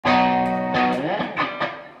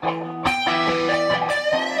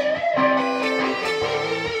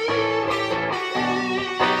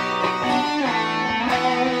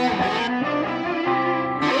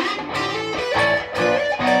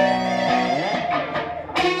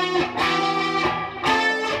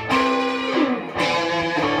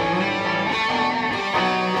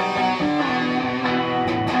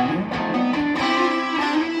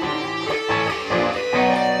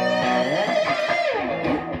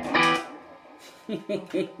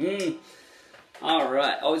All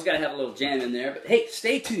right, always got to have a little jam in there. But hey,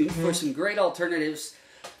 stay tuned for some great alternatives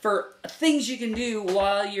for things you can do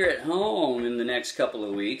while you're at home in the next couple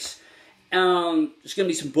of weeks. There's going to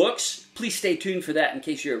be some books. Please stay tuned for that in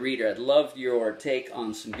case you're a reader. I'd love your take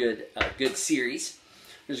on some good series.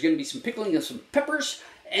 There's going to be some pickling of some peppers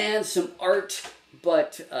and some art.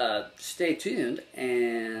 But stay tuned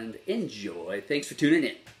and enjoy. Thanks for tuning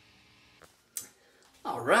in.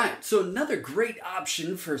 All right, so another great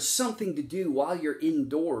option for something to do while you're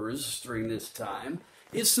indoors during this time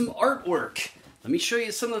is some artwork. Let me show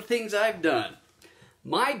you some of the things I've done.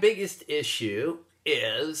 My biggest issue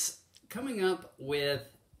is coming up with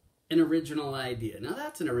an original idea. Now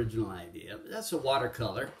that's an original idea. That's a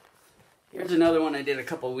watercolor. Here's another one I did a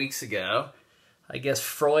couple of weeks ago. I guess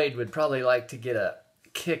Freud would probably like to get a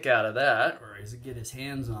kick out of that, or get his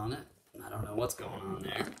hands on it. I don't know what's going on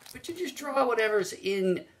there. But you just draw whatever's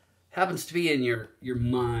happens to be in your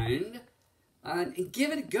mind, and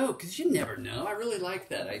give it a go, because you never know. I really like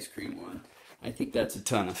that ice cream one. I think that's a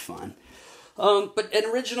ton of fun. But an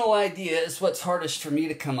original idea is what's hardest for me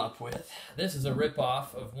to come up with. This is a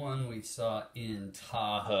ripoff of one we saw in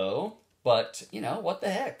Tahoe. But, you know, what the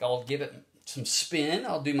heck? I'll give it some spin.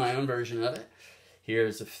 I'll do my own version of it.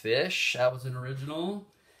 Here's a fish. That was an original.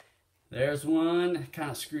 There's one.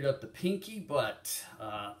 Kind of screwed up the pinky, but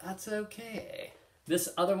that's okay. This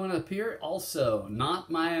other one up here, also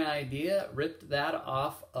not my idea. Ripped that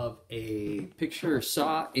off of a picture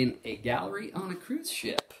saw in a gallery on a cruise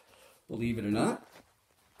ship. Believe it or not.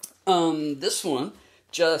 This one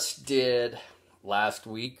just did last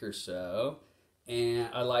week or so. And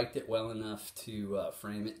I liked it well enough to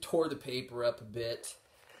frame it. Tore the paper up a bit.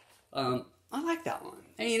 I like that one.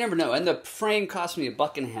 And you never know. And the frame cost me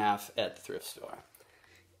 $1.50 at the thrift store.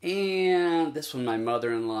 And this one my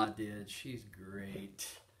mother-in-law did. She's great.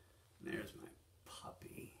 There's my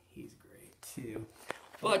puppy. He's great too.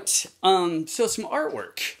 But, so some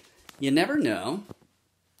artwork. You never know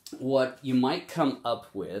what you might come up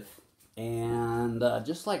with. And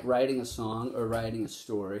just like writing a song or writing a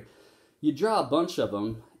story, you draw a bunch of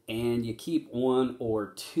them, and you keep 1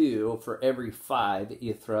 or 2 for every 5 that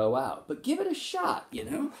you throw out. But give it a shot, you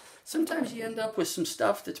know? Sometimes you end up with some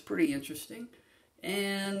stuff that's pretty interesting,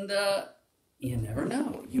 and you never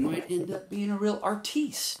know. You might end up being a real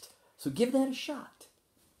artiste. So give that a shot.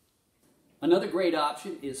 Another great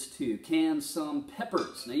option is to can some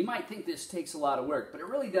peppers. Now, you might think this takes a lot of work, but it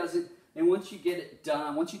really doesn't. And once you get it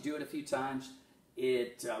done, once you do it a few times,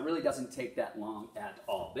 it really doesn't take that long at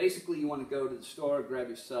all. Basically, you want to go to the store, grab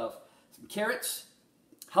yourself some carrots,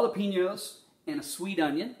 jalapenos, and a sweet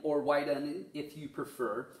onion, or white onion if you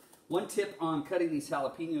prefer. One tip on cutting these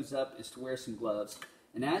jalapenos up is to wear some gloves.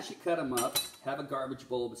 And as you cut them up, have a garbage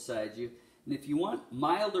bowl beside you. And if you want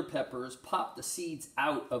milder peppers, pop the seeds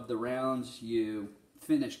out of the rounds you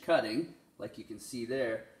finish cutting, like you can see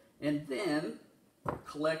there. And then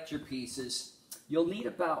collect your pieces. You'll need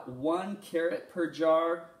about 1 carrot per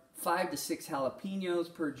jar, 5 to 6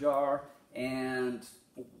 jalapenos per jar, and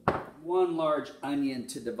 1 large onion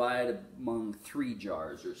to divide among 3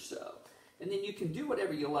 jars or so. And then you can do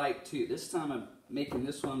whatever you like too. This time I'm making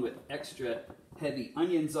this one with extra heavy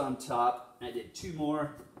onions on top. I did 2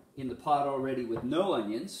 more in the pot already with no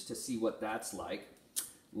onions to see what that's like.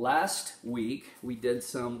 Last week we did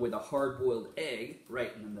some with a hard-boiled egg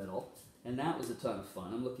right in the middle. And that was a ton of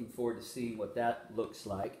fun. I'm looking forward to seeing what that looks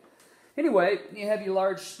like. Anyway, you have your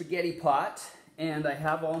large spaghetti pot, and I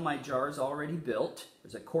have all my jars already built.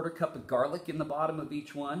 There's a 1/4 cup of garlic in the bottom of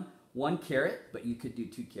each one, 1 carrot, but you could do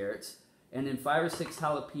 2 carrots, and then 5 or 6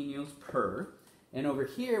 jalapenos per. And over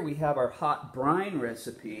here we have our hot brine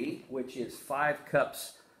recipe, which is 5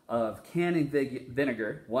 cups of canning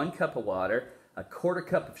vinegar, 1 cup of water, a 1/4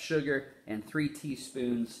 cup of sugar, and 3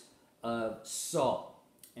 teaspoons of salt.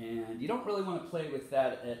 And you don't really want to play with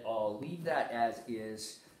that at all. Leave that as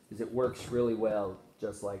is, because it works really well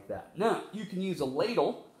just like that. Now, you can use a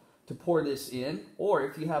ladle to pour this in, or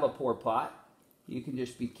if you have a pour pot, you can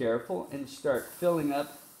just be careful and start filling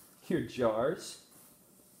up your jars.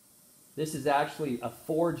 This is actually a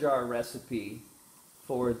 4-jar recipe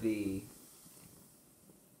for the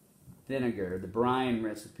vinegar. The brine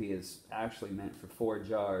recipe is actually meant for 4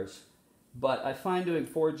 jars. But I find doing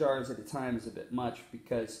 4 jars at a time is a bit much,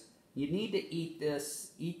 because you need to eat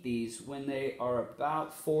these when they are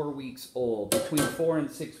about 4 weeks old, between 4 and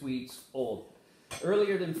 6 weeks old.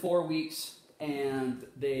 Earlier than 4 weeks and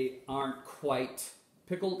they aren't quite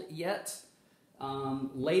pickled yet.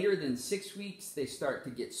 Later than 6 weeks, they start to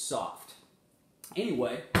get soft.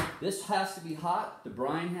 Anyway, this has to be hot. The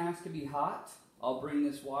brine has to be hot. I'll bring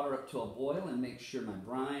this water up to a boil and make sure my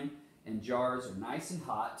brine and jars are nice and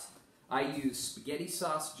hot. I use spaghetti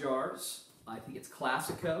sauce jars. I think it's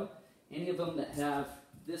Classico. Any of them that have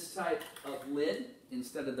this type of lid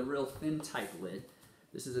instead of the real thin type lid.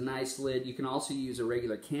 This is a nice lid. You can also use a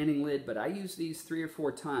regular canning lid, but I use these 3 or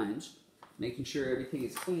 4 times, making sure everything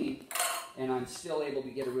is clean, and I'm still able to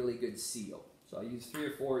get a really good seal. So I use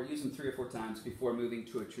them 3 or 4 times before moving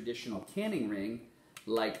to a traditional canning ring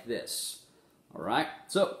like this. All right,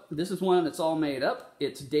 so this is one that's all made up.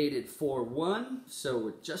 It's dated 4/1, so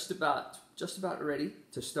we're just about ready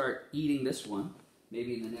to start eating this one.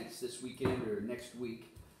 Maybe in this weekend or next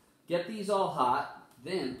week. Get these all hot,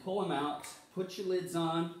 then pull them out, put your lids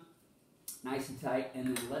on, nice and tight,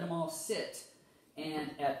 and then let them all sit.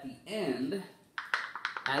 And at the end,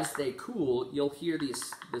 as they cool, you'll hear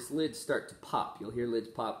this lid start to pop. You'll hear lids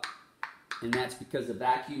pop, and that's because the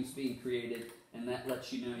vacuum's being created, and that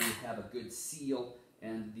lets you know you have a good seal,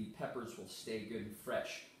 and the peppers will stay good and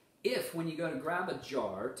fresh. If, when you go to grab a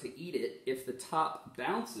jar to eat it, if the top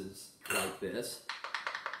bounces like this,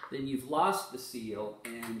 then you've lost the seal,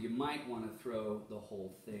 and you might want to throw the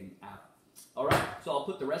whole thing out. All right, so I'll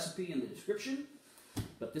put the recipe in the description,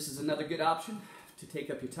 but this is another good option to take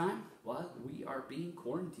up your time while we are being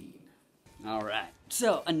quarantined. All right,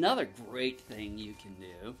 so another great thing you can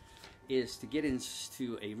do is to get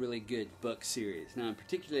into a really good book series. Now, I'm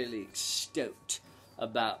particularly stoked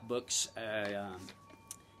about books. I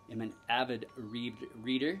am an avid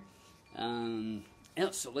reader,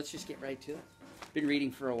 so let's just get right to it. Been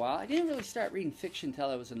reading for a while. I didn't really start reading fiction until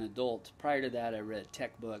I was an adult. Prior to that, I read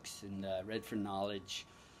tech books and read for knowledge.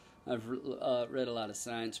 I've read a lot of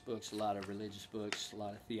science books, a lot of religious books, a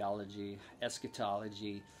lot of theology,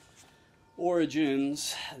 eschatology,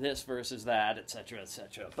 origins, this versus that, etc.,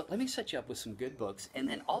 etc. But let me set you up with some good books, and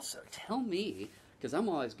then also tell me, because I'm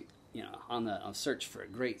always, on search for a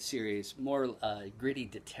great series. More gritty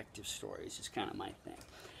detective stories is kind of my thing.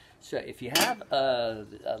 So if you have a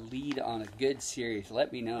lead on a good series,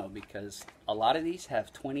 let me know, because a lot of these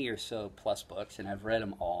have 20 or so plus books, and I've read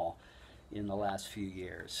them all in the last few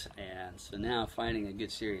years. And so now finding a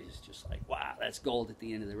good series is just like, wow, that's gold at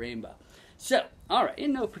the end of the rainbow. So, all right,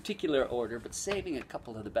 in no particular order, but saving a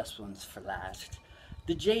couple of the best ones for last.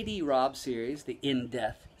 The J.D. Robb series, the In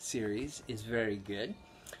Death series, is very good.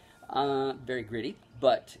 Very gritty,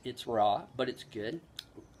 but it's raw, but it's good.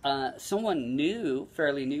 Someone new,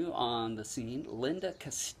 fairly new on the scene, Linda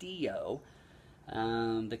Castillo.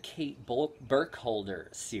 The Kate Burkholder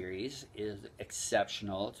series is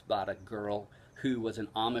exceptional. It's about a girl who was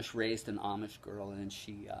raised an Amish girl, and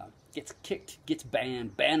she gets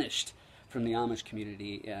banished from the Amish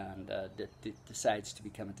community, and decides to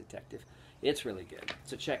become a detective. It's really good,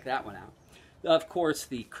 so check that one out. Of course,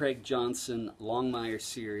 the Craig Johnson Longmire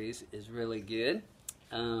series is really good.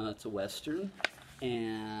 It's a Western,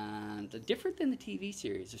 and different than the TV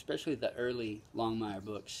series, especially the early Longmire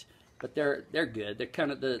books. But they're good. They're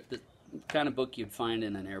kind of the kind of book you'd find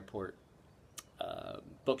in an airport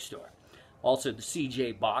bookstore. Also, the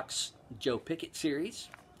C.J. Box Joe Pickett series.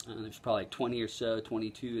 There's probably 20 or so,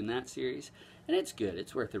 22 in that series, and it's good.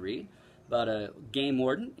 It's worth a read. About a game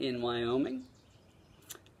warden in Wyoming.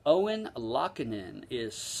 Owen Lockinen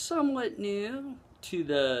is somewhat new to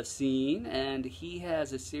the scene, and he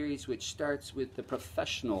has a series which starts with The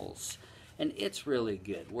Professionals, and it's really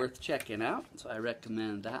good, worth checking out, so I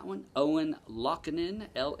recommend that one. Owen Lockinen,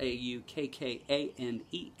 Laukkanen.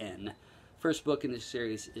 First book in this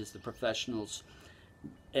series is The Professionals,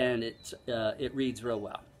 and it reads real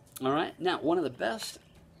well. All right, now one of the best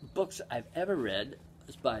books I've ever read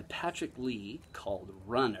is by Patrick Lee, called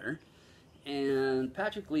Runner. And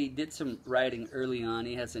Patrick Lee did some writing early on.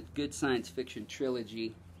 He has a good science fiction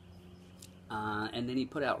trilogy, and then he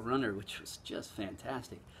put out Runner, which was just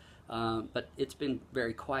fantastic. But it's been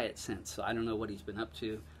very quiet since, so I don't know what he's been up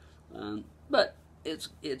to. But it's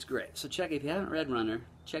great. So if you haven't read Runner,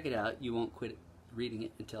 check it out. You won't quit reading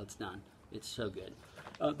it until it's done. It's so good.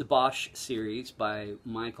 The Bosch series by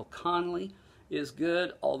Michael Connelly is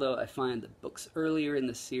good, although I find the books earlier in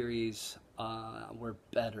the series were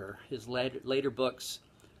better. His later books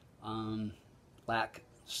lack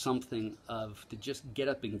something to just get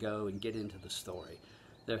up and go and get into the story.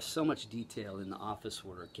 There's so much detail in the office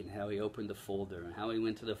work, and how he opened the folder, and how he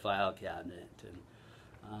went to the file cabinet.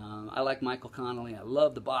 And I like Michael Connelly. I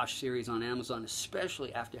love the Bosch series on Amazon,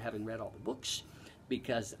 especially after having read all the books,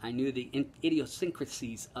 because I knew the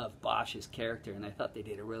idiosyncrasies of Bosch's character, and I thought they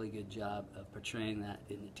did a really good job of portraying that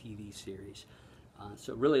in the TV series.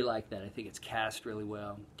 So really like that. I think it's cast really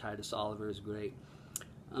well. Titus Oliver is great.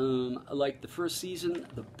 I like the first season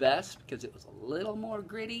the best because it was a little more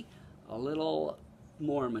gritty, a little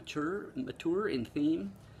more mature in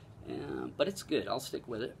theme, But it's good. I'll stick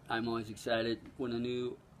with it. I'm always excited when a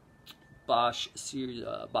new Bosch series,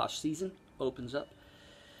 Bosch season opens up.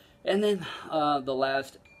 And then the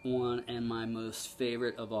last one, and my most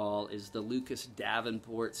favorite of all, is the Lucas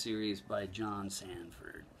Davenport series by John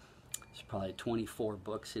Sanford. There's probably 24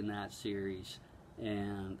 books in that series,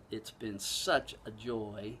 and it's been such a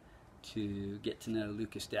joy to get to know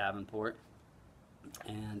Lucas Davenport.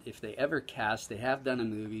 And if they ever cast, they have done a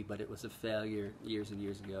movie, but it was a failure years and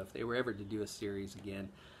years ago. If they were ever to do a series again,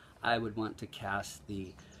 I would want to cast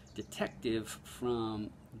the detective from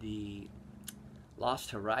the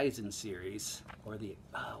Lost Horizon series, or the,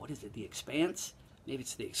 what is it, The Expanse? Maybe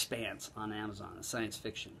it's The Expanse on Amazon, a science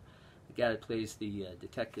fiction. The guy that plays the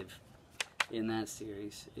detective in that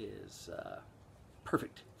series is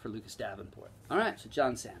perfect for Lucas Davenport. All right, so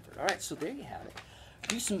John Sanford. All right, so there you have it.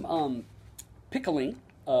 Do some pickling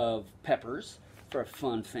of peppers for a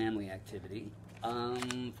fun family activity.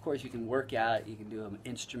 Of course, you can work out, you can do an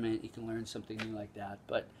instrument, you can learn something new like that,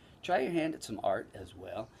 but try your hand at some art as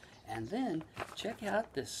well. And then check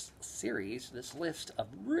out this series, this list of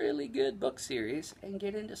really good book series, and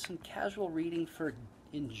get into some casual reading for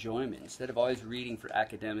enjoyment. Instead of always reading for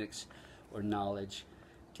academics or knowledge,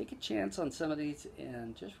 take a chance on some of these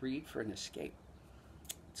and just read for an escape.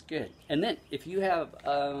 It's good. And then if you have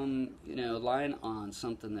you know, a line on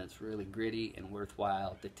something that's really gritty and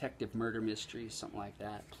worthwhile, detective murder mystery, something like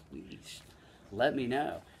that, please let me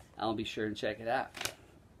know. I'll be sure and check it out.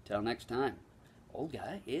 Till next time, old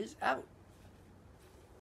guy is out.